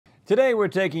Today we're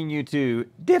taking you to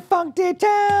Defunct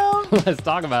Town. Let's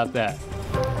talk about that.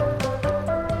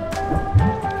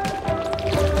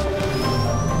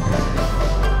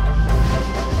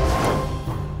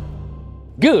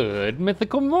 Good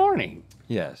mythical morning.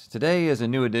 Yes, today is a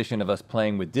new edition of us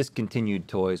playing with discontinued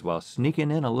toys while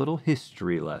sneaking in a little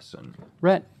history lesson.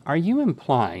 Rhett, are you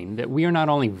implying that we are not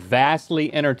only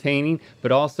vastly entertaining,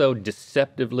 but also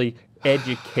deceptively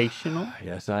educational?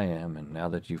 Yes, I am, and now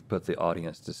that you've put the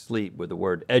audience to sleep with the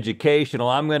word educational,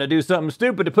 I'm gonna do something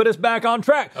stupid to put us back on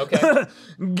track. Okay.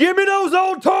 Give me those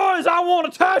old toys, I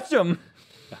wanna touch them.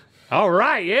 All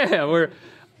right, yeah, we're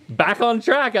back on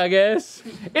track, I guess.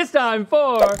 It's time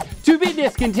for To Be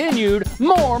Discontinued,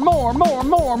 more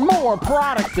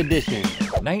products edition.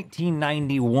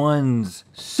 1991's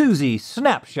Susie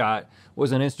Snapshot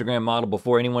was an Instagram model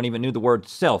before anyone even knew the word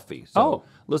selfie. So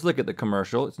let's look at the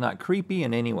commercial. It's not creepy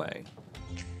in any way.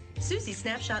 Susie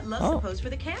Snapshot loves to pose for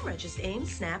the camera. Just aim,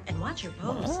 snap, and watch her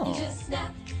pose. You just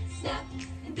snap, snap,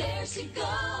 and there she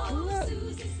goes.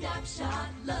 Susie Snapshot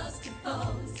loves to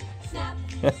pose. Snap,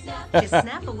 snap. Just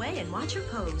snap away and watch her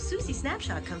pose. Susie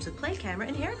Snapshot comes with play camera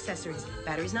and hair accessories.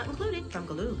 Batteries not included from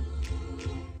Galoob.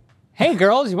 Hey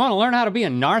girls, you wanna learn how to be a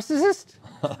narcissist?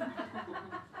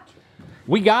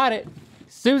 We got it.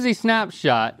 Susie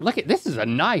Snapshot. Look at, this is a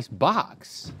nice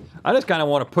box. I just kind of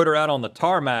want to put her out on the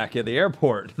tarmac at the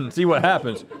airport and see what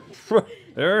happens.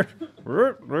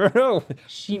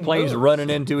 She Planes moves running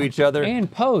into each other.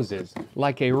 and poses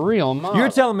like a real model. You're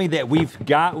telling me that we've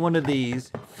got one of these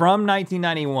from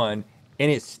 1991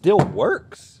 and it still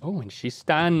works? Oh, and she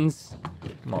stands.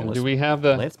 Come on, Do we have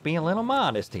the, let's be a little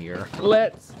modest here.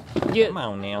 let's get Come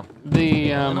on now,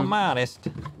 the, a little modest.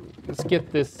 let's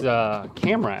get this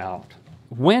camera out.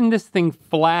 When this thing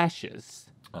flashes,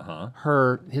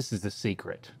 this is the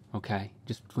secret, okay?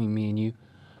 Just between me and you,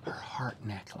 her heart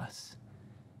necklace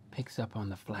picks up on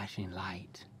the flashing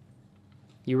light.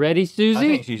 You ready, Susie? I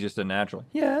think she's just a natural.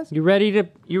 Yes. You ready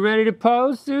to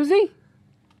pose, Susie?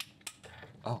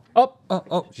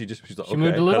 She's like, She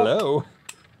moved a little?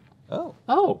 Hello.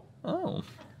 Oh,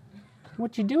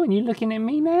 what you doing? You looking at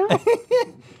me now?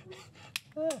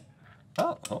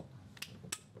 Oh.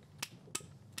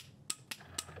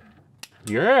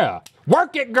 Yeah.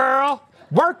 Work it, girl.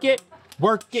 Work it.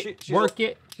 Work it. Work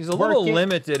it. She's a little work it.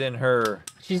 limited in her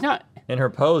She's not.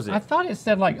 posing. I thought it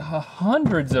said like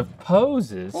hundreds of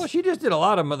poses. Well, she just did a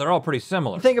lot of them, but they're all pretty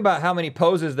similar. Think about how many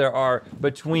poses there are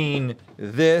between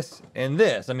this and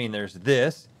this. I mean, there's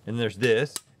this, and there's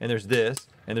this, and there's this,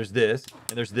 and there's this,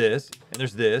 and there's this, and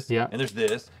there's this, Yeah. and there's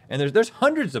this, and there's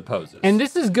hundreds of poses. And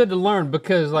this is good to learn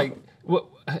because like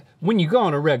when you go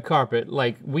on a red carpet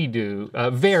like we do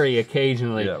very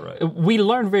occasionally, Yeah, right. we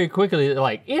learn very quickly that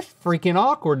like it's freaking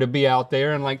awkward to be out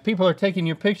there and like people are taking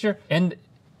your picture and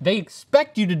they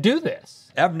expect you to do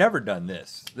this. I've never done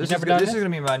this. This is gonna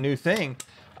be my new thing.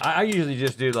 I usually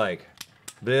just do like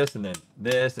this, and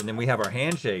then we have our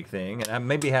handshake thing, and I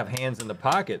maybe have hands in the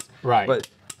pockets. Right. But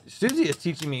Susie is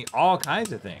teaching me all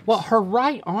kinds of things. Well, her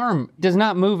right arm does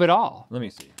not move at all. Let me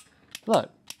see. Look.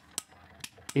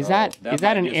 Is that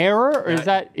that an might just- error or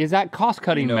is that cost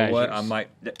cutting You know measures?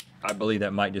 what? I believe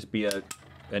that might just be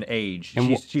an age.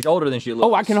 And She's older than she looks.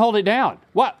 Oh, I can hold it down.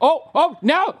 What? Oh,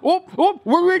 no!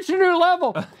 We're reaching a new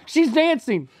level. She's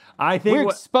dancing. I think We're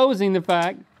exposing the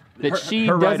fact that she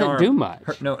her right doesn't arm, do much.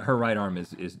 Her right arm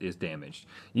is damaged.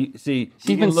 You see,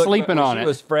 She's been sleeping on She it.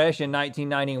 was fresh in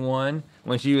 1991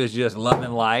 when she was just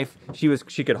loving life.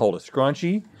 She could hold a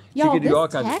scrunchie. Yo, she could do all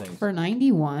this kinds of tech things. for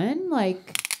 91,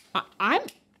 like,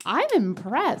 I'm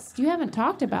impressed. You haven't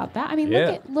talked about that. I mean,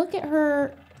 Yeah. look at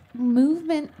her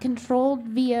movement controlled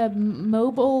via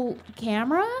mobile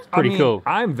camera. Pretty cool.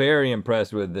 I'm very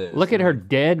impressed with this. Look at her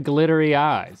dead glittery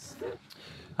eyes.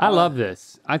 I love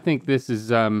this. I think this is,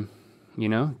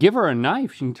 give her a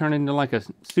knife. She can turn into like a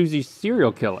Susie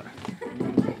serial killer.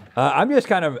 I'm just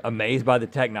kind of amazed by the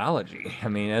technology. I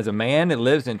mean, as a man that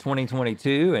lives in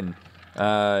 2022 and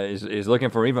is looking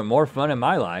for even more fun in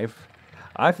my life,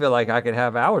 I feel like I could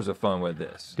have hours of fun with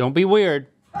this. Don't be weird.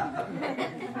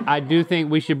 I do think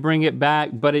we should bring it back,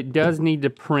 but it does need to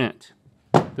print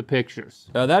the pictures.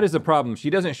 That is the problem. She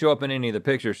doesn't show up in any of the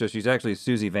pictures, so she's actually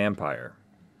Susie Vampire.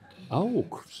 Oh,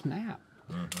 snap.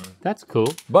 That's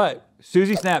cool. But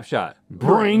Susie Snapshot,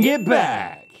 bring it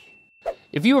back.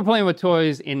 If you were playing with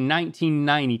toys in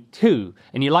 1992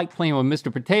 and you liked playing with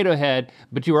Mr. Potato Head,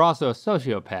 but you were also a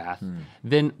sociopath,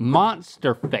 then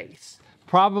Monster Face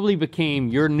probably became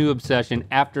your new obsession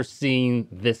after seeing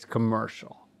this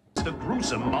commercial. The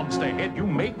gruesome monster head you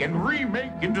make and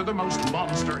remake into the most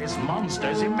monstrous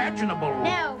monsters imaginable.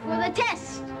 Now for the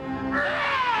test.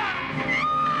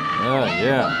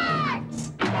 Yeah.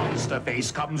 monster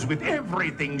face comes with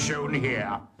everything shown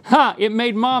here. Ha! It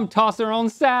made Mom toss her own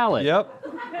salad. Yep.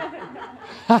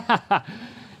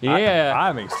 Yeah.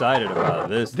 I'm excited about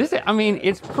this. I mean,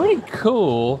 it's pretty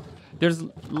cool.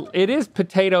 It is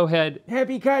Potato Head.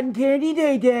 Happy Cotton Candy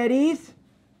Day, Daddies.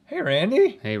 Hey,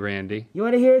 Randy. Hey, Randy. You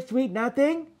want to hear a sweet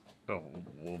nothing? Oh,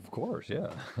 well, of course,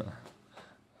 yeah.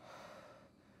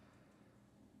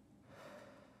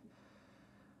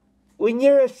 When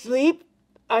you're asleep,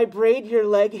 I braid your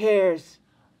leg hairs.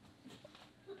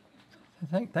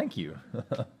 Thank you.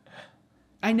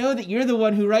 I know that you're the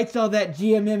one who writes all that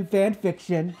GMM fan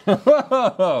fiction.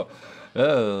 Oh,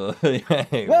 hey,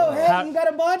 Whoa, hey, you got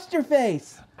a monster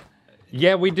face.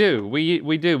 Yeah, we do.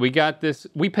 We do. We got this.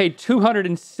 We paid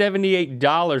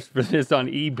 $278 for this on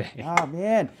eBay. Oh,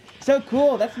 man. So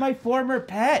cool. That's my former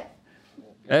pet.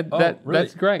 Really?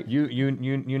 That's great. You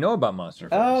know about Monster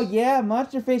Face. Oh, yeah.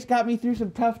 Monster Face got me through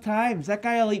some tough times. That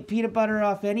guy'll eat peanut butter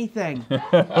off anything.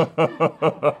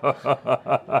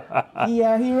 He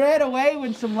ran away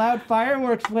when some loud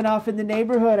fireworks went off in the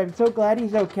neighborhood. I'm so glad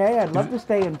he's okay. I'd love to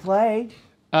stay and play.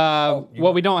 Well,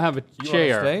 we don't have a You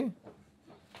chair. wanna stay?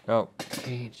 Oh,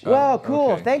 Whoa,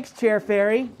 cool. okay. Thanks, Chair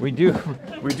Fairy. we do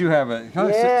have a.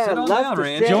 Yeah, sit on love down, to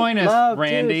Randy. sit. Join us, Love to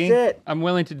Randy. sit. I'm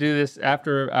willing to do this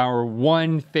after our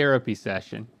one therapy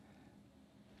session.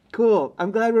 Cool.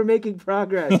 I'm glad we're making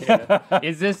progress.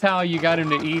 Is this how you got him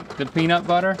to eat the peanut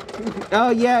butter? Oh,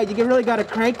 yeah. You really got to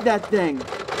crank that thing.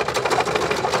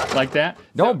 Like that?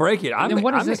 Don't break it. I'm Then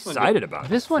what is I'm this one? excited about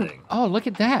this one. thing. Oh, look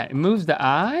at that! It moves the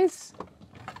eyes.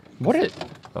 What is?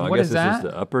 Oh, I what guess is this that? is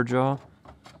the upper jaw.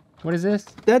 What is this?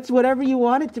 That's whatever you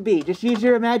want it to be. Just use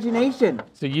your imagination.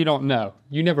 So you don't know.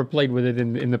 You never played with it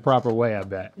in the proper way, I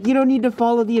bet. You don't need to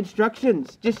follow the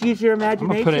instructions. Just use your I'm gonna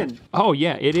imagination. put it. Oh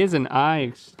yeah, it is an eye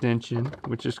extension,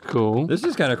 which is cool. This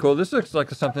is kind of cool. This looks like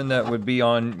something that would be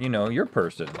on, your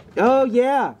person. Oh,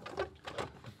 yeah.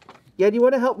 Yeah, do you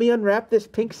want to help me unwrap this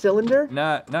pink cylinder?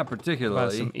 Not Got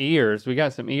particularly. some ears. We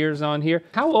got some ears on here.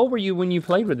 How old were you when you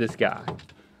played with this guy?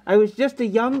 I was just a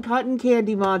young cotton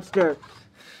candy monster.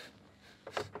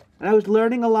 And I was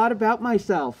learning a lot about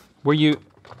myself. Were you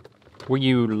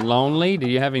lonely? Do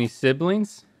you have any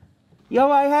siblings? Yo,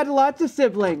 I had lots of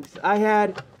siblings. I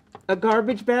had a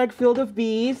garbage bag filled of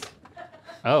bees.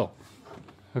 Oh,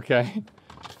 okay.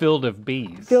 Filled of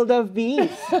bees. Filled of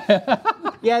bees.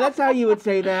 Yeah, that's how you would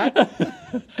say that.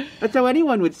 That's how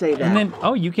anyone would say that. And then,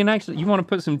 you want to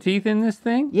put some teeth in this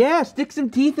thing? Yeah, stick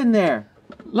some teeth in there.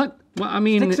 Look, well, I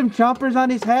mean, Stick some choppers on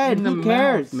his head. in the Who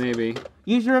cares? mouth, maybe.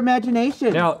 Use your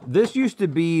imagination. Now, this used to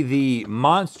be the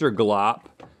monster glop,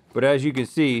 but as you can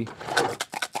see,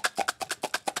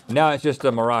 now it's just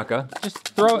a maraca. Just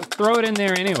throw it in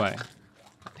there anyway.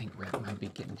 I think Red might be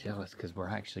getting jealous because we're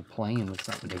actually playing with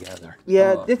something together.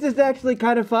 Yeah, this is actually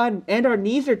kind of fun. And our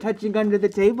knees are touching under the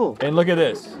table. And look at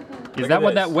this. Is that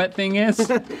what that wet thing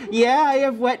is? Yeah, I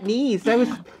have wet knees.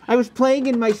 I was playing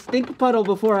in my stink puddle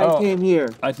before I came here.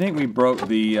 I think we broke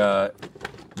the,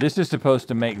 this is supposed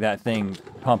to make that thing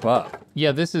pump up.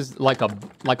 Yeah, this is like a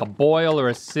boil or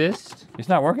assist. It's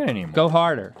not working anymore. Go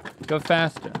harder. Go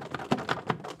faster.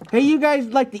 Hey, you guys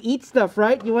like to eat stuff,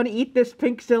 right? You want to eat this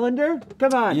pink cylinder?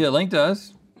 Come on. Yeah, Link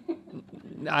does.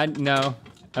 No, I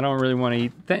don't really want to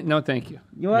eat. No, thank you.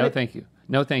 You want no, it? thank you.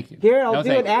 No, thank you. Here, I'll No, do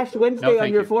thank an you. Ash Wednesday No, on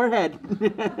thank your you. forehead.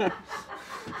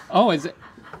 Oh, is it?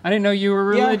 I didn't know you were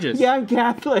religious. Yeah, I'm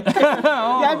Catholic. Yeah,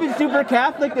 I've been super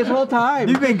Catholic this whole time.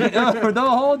 You've been for the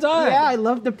whole time. Yeah, I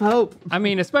love the Pope. I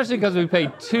mean, especially because we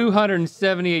paid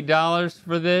 $278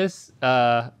 for this.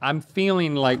 I'm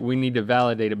feeling like we need to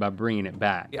validate it by bringing it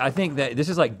back. I think that this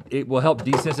is it will help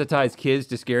desensitize kids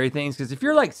to scary things. Because if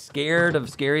you're scared of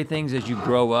scary things as you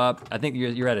grow up, I think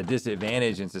you're at a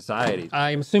disadvantage in society.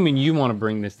 I'm assuming you want to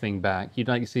bring this thing back. You'd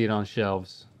like to see it on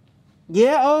shelves.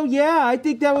 Yeah, oh yeah, I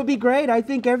think that would be great. I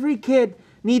think every kid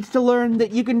needs to learn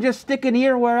that you can just stick an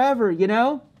ear wherever, you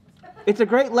know? It's a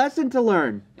great lesson to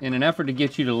learn. In an effort to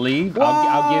get you to leave,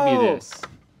 I'll give you Whoa! this.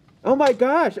 Oh my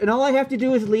gosh, and all I have to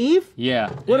do is leave?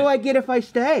 Yeah. What do I get if I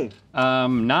stay?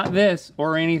 Not this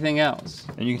or anything else.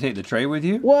 And you can take the tray with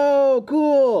you. Whoa,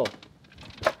 cool.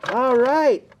 All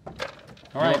right.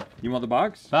 All right. You want the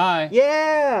box? Bye.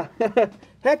 Yeah.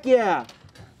 Heck yeah.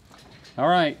 All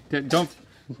right.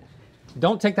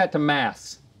 Don't take that to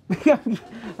mass.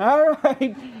 All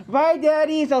right. Bye,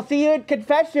 daddies. I'll see you at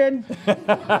confession.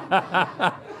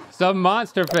 Some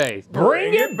monster face.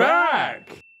 Bring it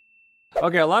back!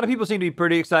 Okay, a lot of people seem to be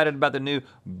pretty excited about the new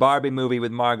Barbie movie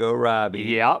with Margot Robbie.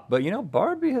 Yep. But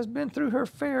Barbie has been through her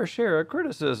fair share of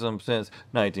criticism since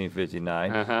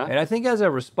 1959. And I think as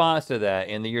a response to that,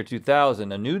 in the year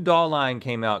 2000, a new doll line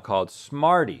came out called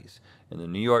Smarties. and the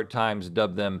New York Times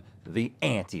dubbed them the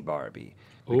anti-Barbie.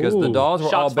 Because the Ooh, dolls were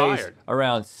all shots based fired.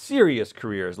 around serious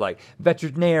careers like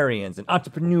veterinarians and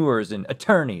entrepreneurs and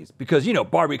attorneys. Because, you know,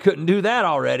 Barbie couldn't do that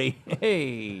already.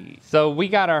 Hey. So we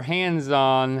got our hands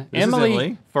on This is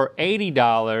Emily. for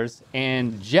 $80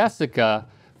 and Jessica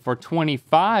for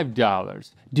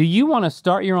 $25. Do you want to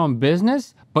start your own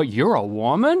business, but you're a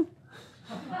woman?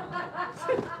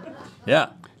 Yeah.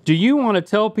 Do you want to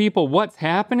tell people what's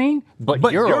happening,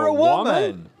 but you're a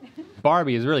woman?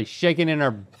 Barbie is really shaking in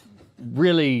her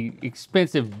really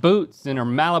expensive boots in her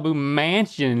Malibu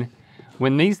mansion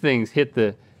when these things hit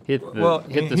the Here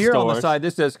stores. on the side,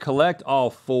 this says collect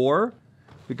all 4,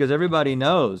 because everybody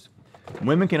knows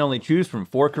women can only choose from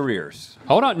 4 careers.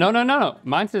 Hold on, no.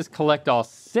 Mine says collect all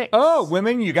 6. Oh,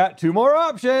 women, you got 2 more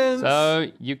options.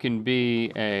 So you can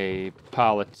be a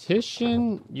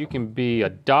politician, you can be a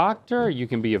doctor, you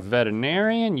can be a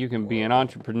veterinarian, you can be an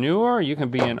entrepreneur, you can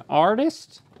be an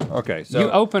artist. Okay, so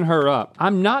You open her up.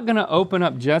 I'm not gonna open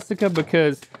up Jessica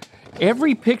because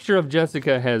every picture of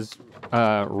Jessica has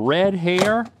red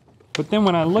hair, but then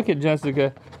when I look at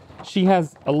Jessica, she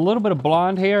has a little bit of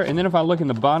blonde hair, and then if I look in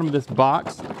the bottom of this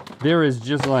box, there is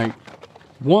just like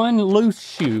one loose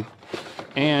shoe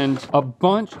and a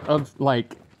bunch of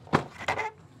like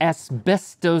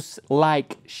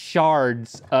asbestos-like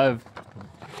shards of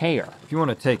hair. if you want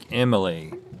to take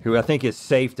Emily, who I think is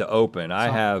safe to open, I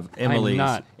have Emily's.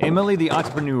 not. Emily the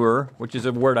entrepreneur, which is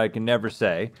a word I can never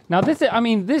say. Now this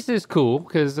is cool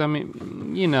because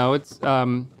you know, it's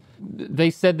they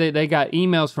said that they got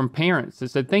emails from parents that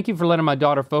said, "Thank you for letting my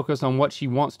daughter focus on what she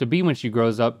wants to be when she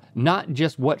grows up, not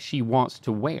just what she wants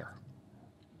to wear."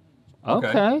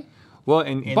 Okay. Well,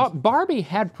 and Barbie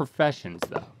had professions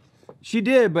though. she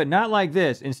did, but not like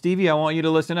this. And Stevie, I want you to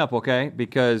listen up, okay?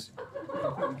 Because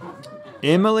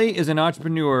Emily is an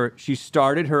entrepreneur. She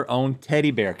started her own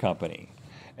teddy bear company.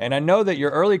 And I know that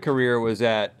your early career was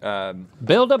at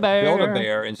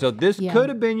Build-A-Bear. and so this Yeah. could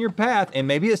have been your path, and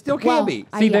maybe it still can Well, be.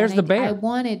 See, there's the bear.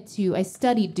 I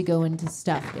studied to go into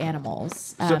stuffed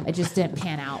animals. It just didn't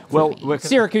pan out for Well, me. look-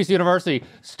 Syracuse University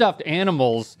stuffed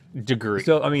animals degree.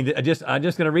 So, I mean, I'm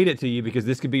just going to read it to you because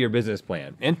this could be your business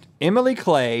plan. And Emily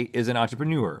Clay is an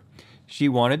entrepreneur. She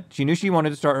knew she wanted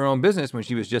to start her own business when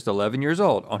she was just 11 years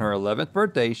old. On her 11th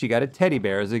birthday, she got a teddy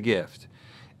bear as a gift.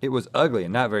 It was ugly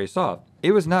and not very soft.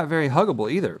 It was not very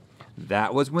huggable either.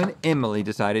 That was when Emily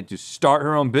decided to start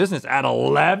her own business at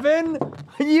 11?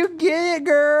 You get it,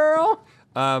 girl.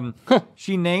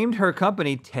 She named her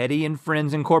company Teddy and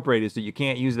Friends Incorporated, so you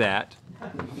can't use that.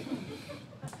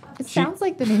 It sounds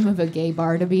like the name of a gay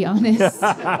bar, to be honest.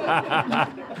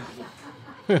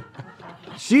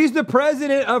 She's the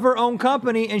president of her own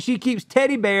company, and she keeps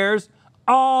teddy bears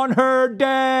on her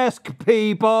desk,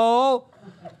 people.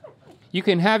 You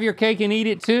can have your cake and eat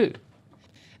it too.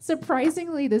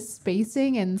 Surprisingly, the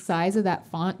spacing and size of that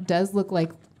font does look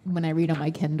like when I read on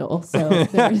my Kindle. So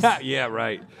there's, Yeah,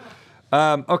 right.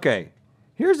 Okay,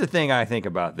 here's the thing I think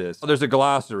about this. There's a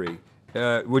glossary.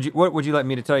 What would you like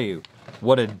me to tell you?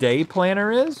 What a day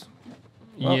planner is?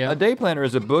 Well, Yeah. A day planner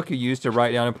is a book you use to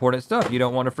write down important stuff you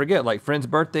don't want to forget, like friends'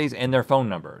 birthdays and their phone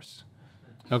numbers.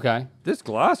 Okay. This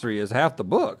glossary is half the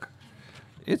book.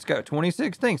 It's got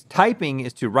 26 things. Typing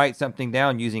is to write something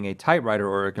down using a typewriter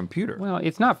or a computer. Well,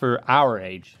 it's not for our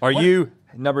age. Are you,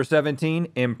 number 17,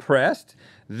 impressed?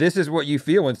 This is what you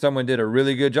feel when someone did a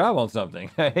really good job on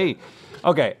something. Hey,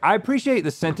 okay, I appreciate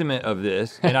the sentiment of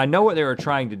this, and I know what they were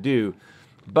trying to do,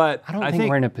 but I don't think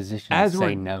we're in a position to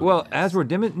say no. Well, as we're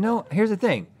no, here's the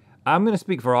thing. I'm going to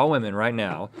speak for all women right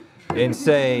now and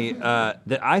say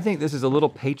that I think this is a little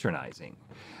patronizing.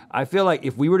 I feel like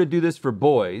if we were to do this for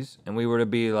boys and we were to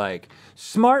be like,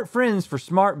 smart friends for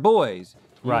smart boys,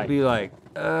 Right. you'd be like,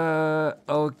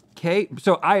 okay.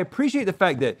 So I appreciate the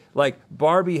fact that like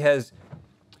Barbie has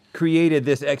created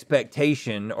this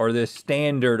expectation or this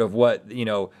standard of what, you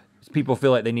know, people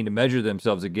feel like they need to measure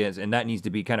themselves against, and that needs to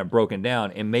be kind of broken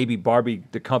down. And maybe Barbie,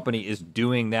 the company, is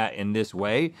doing that in this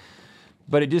way.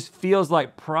 But it just feels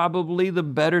like probably the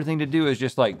better thing to do is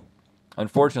just like,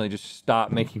 unfortunately, just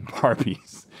stop making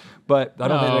Barbies. But I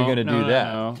don't think they're going to do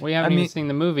that. No. We haven't even seen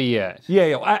the movie yet.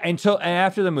 Yeah. Until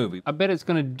after the movie. I bet it's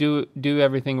going to do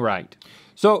everything right.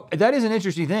 So that is an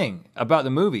interesting thing about the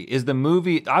movie. Is the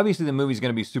movie obviously the movie's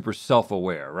going to be super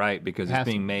self-aware, right? Because it's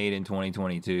being made in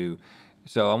 2022.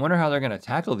 So I wonder how they're going to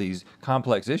tackle these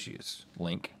complex issues.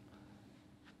 Link.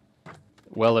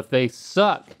 Well, if they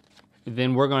suck,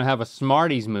 then we're going to have a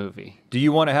Smarties movie. Do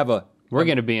you want to have a? We're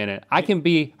going to be in it. I can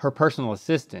be her personal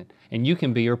assistant, and you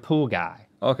can be her pool guy.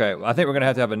 Okay, well, I think we're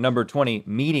going to have a number 20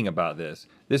 meeting about this.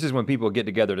 This is when people get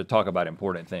together to talk about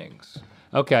important things.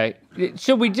 Okay.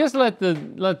 Should we just let the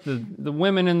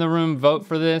women in the room vote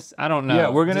for this? I don't know. Yeah,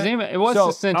 we're gonna. What's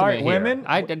the sentiment all right, here? women.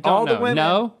 I don't all know. The women,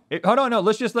 no. Hold on, no.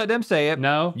 Let's just let them say it.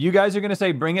 No. You guys are gonna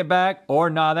say bring it back or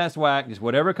nah, that's whack. Just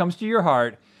whatever comes to your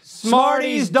heart.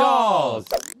 Smarties dolls.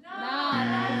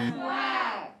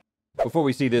 Before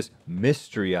we see this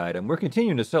mystery item, we're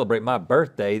continuing to celebrate my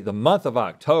birthday, the month of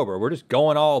October. We're just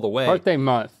going all the way. Birthday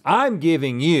month. I'm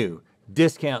giving you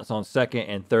discounts on second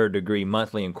and third degree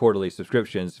monthly and quarterly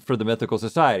subscriptions for the Mythical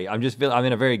Society. I'm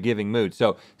in a very giving mood.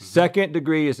 So second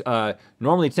degree is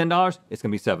normally $10, it's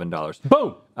gonna be $7.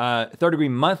 Boom. Third degree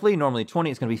monthly, normally $20,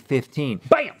 it's gonna be $15.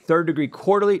 Bam. Third degree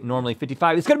quarterly, normally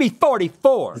 $55, it's gonna be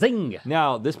 $44. Zing.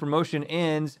 Now, this promotion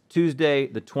ends Tuesday,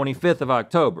 the 25th of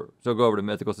October. So go over to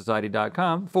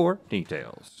mythicalsociety.com for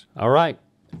details. All right.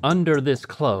 Under this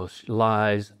cloche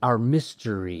lies our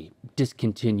mystery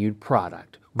discontinued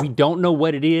product. We don't know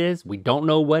what it is. We don't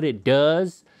know what it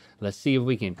does. Let's see if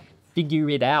we can figure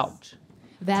it out.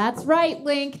 That's right,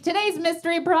 Link. Today's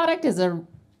mystery product is a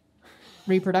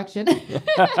reproduction.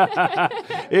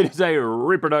 It is a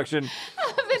reproduction.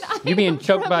 You being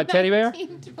choked by a teddy bear?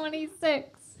 1926.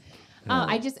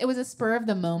 It was a spur of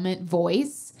the moment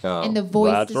voice, Oh, and the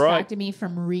voice that's distracted me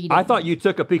from reading. I thought you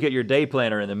took a peek at your day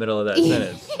planner in the middle of that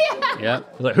sentence. Yep.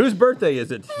 I was like, whose birthday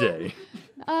is it today?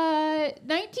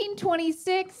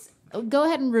 1926. Go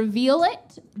ahead and reveal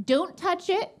it. Don't touch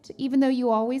it, even though you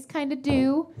always kind of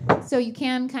do. So you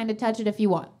can kind of touch it if you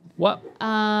want. What?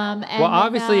 And Well,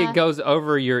 obviously it goes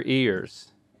over your ears.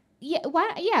 Yeah.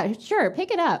 Why? Yeah. Sure.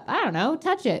 Pick it up. I don't know.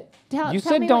 Touch it. Tell You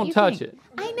tell said me don't what you touch think. it.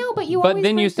 I know, but you. But always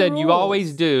then you break the said you rules.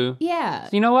 always do. Yeah. So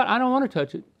you know what? I don't want to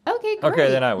touch it. Okay. Great.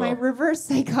 Okay, then I will. My reverse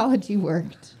psychology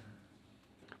worked.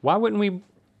 Why wouldn't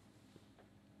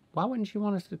you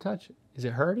want us to touch it? Is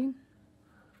it hurting?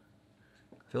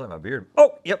 I feel like my beard.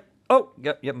 Oh, yep. Oh,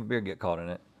 yep, my beard get caught in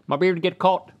it. My beard get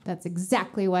caught. That's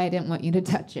exactly why I didn't want you to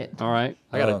touch it. All right.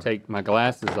 I got to take my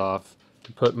glasses off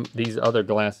to put these other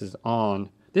glasses on.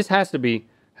 This has to be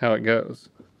how it goes.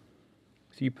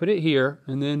 So you put it here,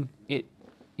 and then it.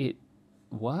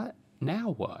 What?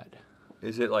 Now what?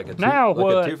 Is it like a Now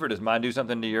what? twofer? Does mine do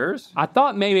something to yours? I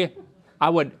thought maybe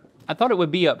I thought it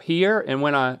would be up here, and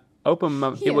when I open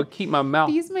my, Yeah. it would keep my mouth.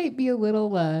 These might be a little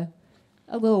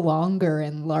longer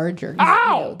and larger.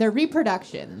 Ow! They're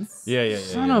reproductions. Yeah.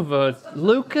 Son of a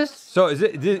Lucas. So is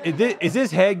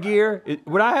this headgear?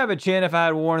 Would I have a chin if I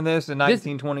had worn this in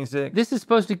 1926? This is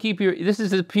supposed to keep your. This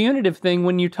is a punitive thing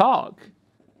when you talk.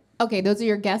 Okay, those are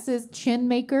your guesses: chin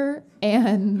maker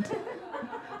and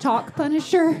talk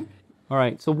punisher. All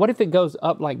right. So what if it goes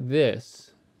up like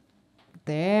this?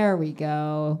 There we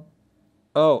go.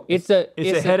 Oh, It's a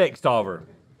a headache stopper.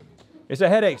 It's a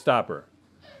headache stopper.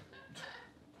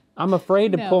 I'm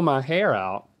afraid to No. pull my hair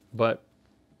out, but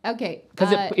Okay.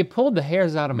 because it pulled the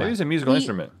hairs out of Maybe my. it's a musical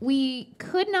instrument. We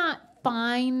could not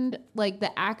find like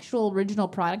the actual original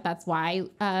product. That's why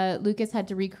Lucas had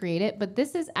to recreate it. But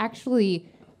this is actually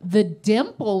the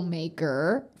dimple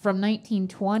maker from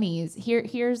 1920s.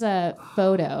 Here's a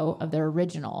photo of the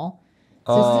original.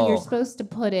 So you're supposed to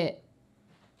put it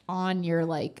on your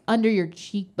under your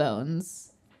cheekbones.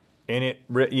 And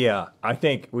I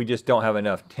think we just don't have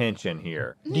enough tension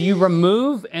here. Do you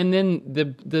remove and then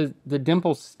the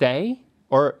dimples stay,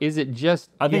 or is it just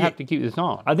you think have to keep this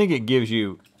on? I think it gives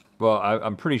you, well,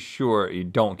 I'm pretty sure you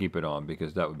don't keep it on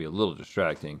because that would be a little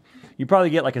distracting. You probably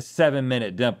get like a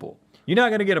 7-minute dimple. You're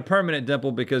not gonna get a permanent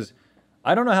dimple because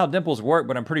I don't know how dimples work,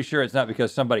 but I'm pretty sure it's not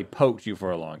because somebody poked you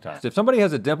for a long time. So if somebody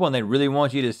has a dimple and they really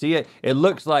want you to see it, it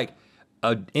looks like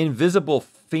an invisible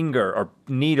finger or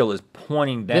needle is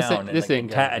pointing down This ain't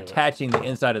gonna do it. attaching the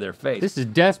inside of their face. This is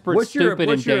desperate, stupid,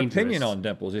 what's and your dangerous. opinion on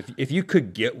dimples? If you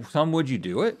could get some, would you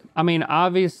do it? I mean,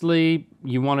 obviously,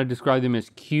 you want to describe them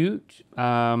as cute,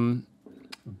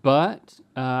 but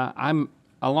I'm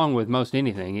along with most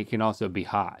anything. It can also be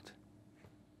hot.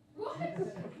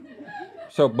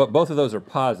 So, but both of those are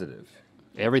positive.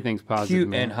 Everything's positive. Cute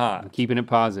man. and hot. I'm keeping it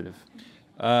positive.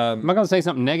 Am I going to say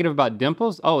something negative about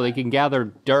dimples? Oh, they can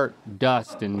gather dirt,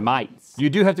 dust, and mites. You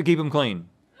do have to keep them clean.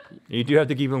 You do have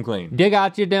to keep them clean. Dig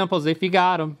out your dimples if you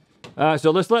got them.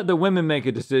 So let's let the women make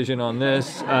a decision on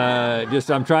this.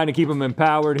 I'm trying to keep them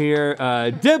empowered here.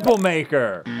 Dimple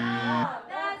maker.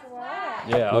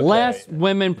 Yeah. Okay. Less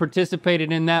women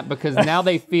participated in that because now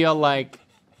they feel like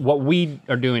what we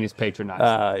are doing is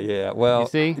patronizing. Yeah. Well. You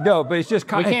see? No, but it's just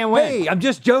kind We can't win. Hey, I'm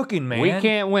just joking, man. We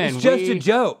can't win. It's just a We-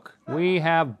 joke. We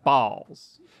have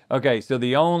balls. Okay, so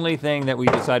the only thing that we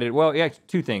decided, well, yeah,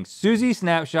 two things: Susie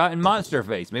Snapshot and Monster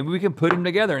Face. Maybe we can put them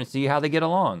together and see how they get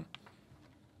along.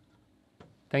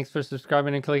 Thanks for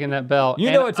subscribing and clicking that bell. You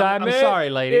And know what time I'm it sorry,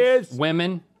 ladies. is.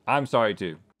 Women, I'm sorry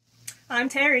too. I'm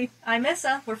Terry. I'm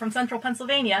Issa. We're from Central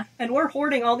Pennsylvania. And we're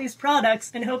hoarding all these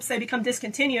products in hopes they become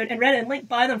discontinued and Red and Link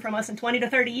buy them from us in 20 to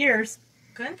 30 years.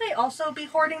 Couldn't they also be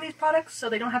hoarding these products so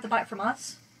they don't have to buy it from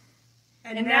us?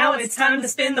 And now it's time to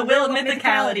spin the wheel of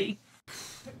mythicality.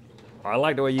 I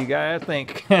like the way you guys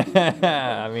think.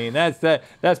 I mean,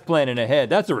 that's planning ahead.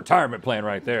 That's a retirement plan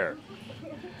right there.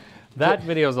 That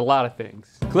video is a lot of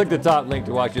things. Click the top link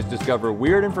to watch us discover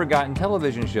weird and forgotten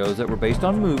television shows that were based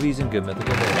on movies and good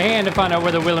mythical tales. And to find out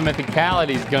where the wheel of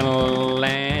mythicality is gonna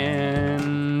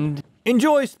land.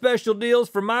 Enjoy special deals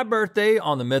for my birthday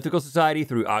on the Mythical Society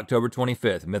through October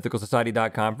 25th.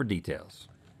 MythicalSociety.com for details.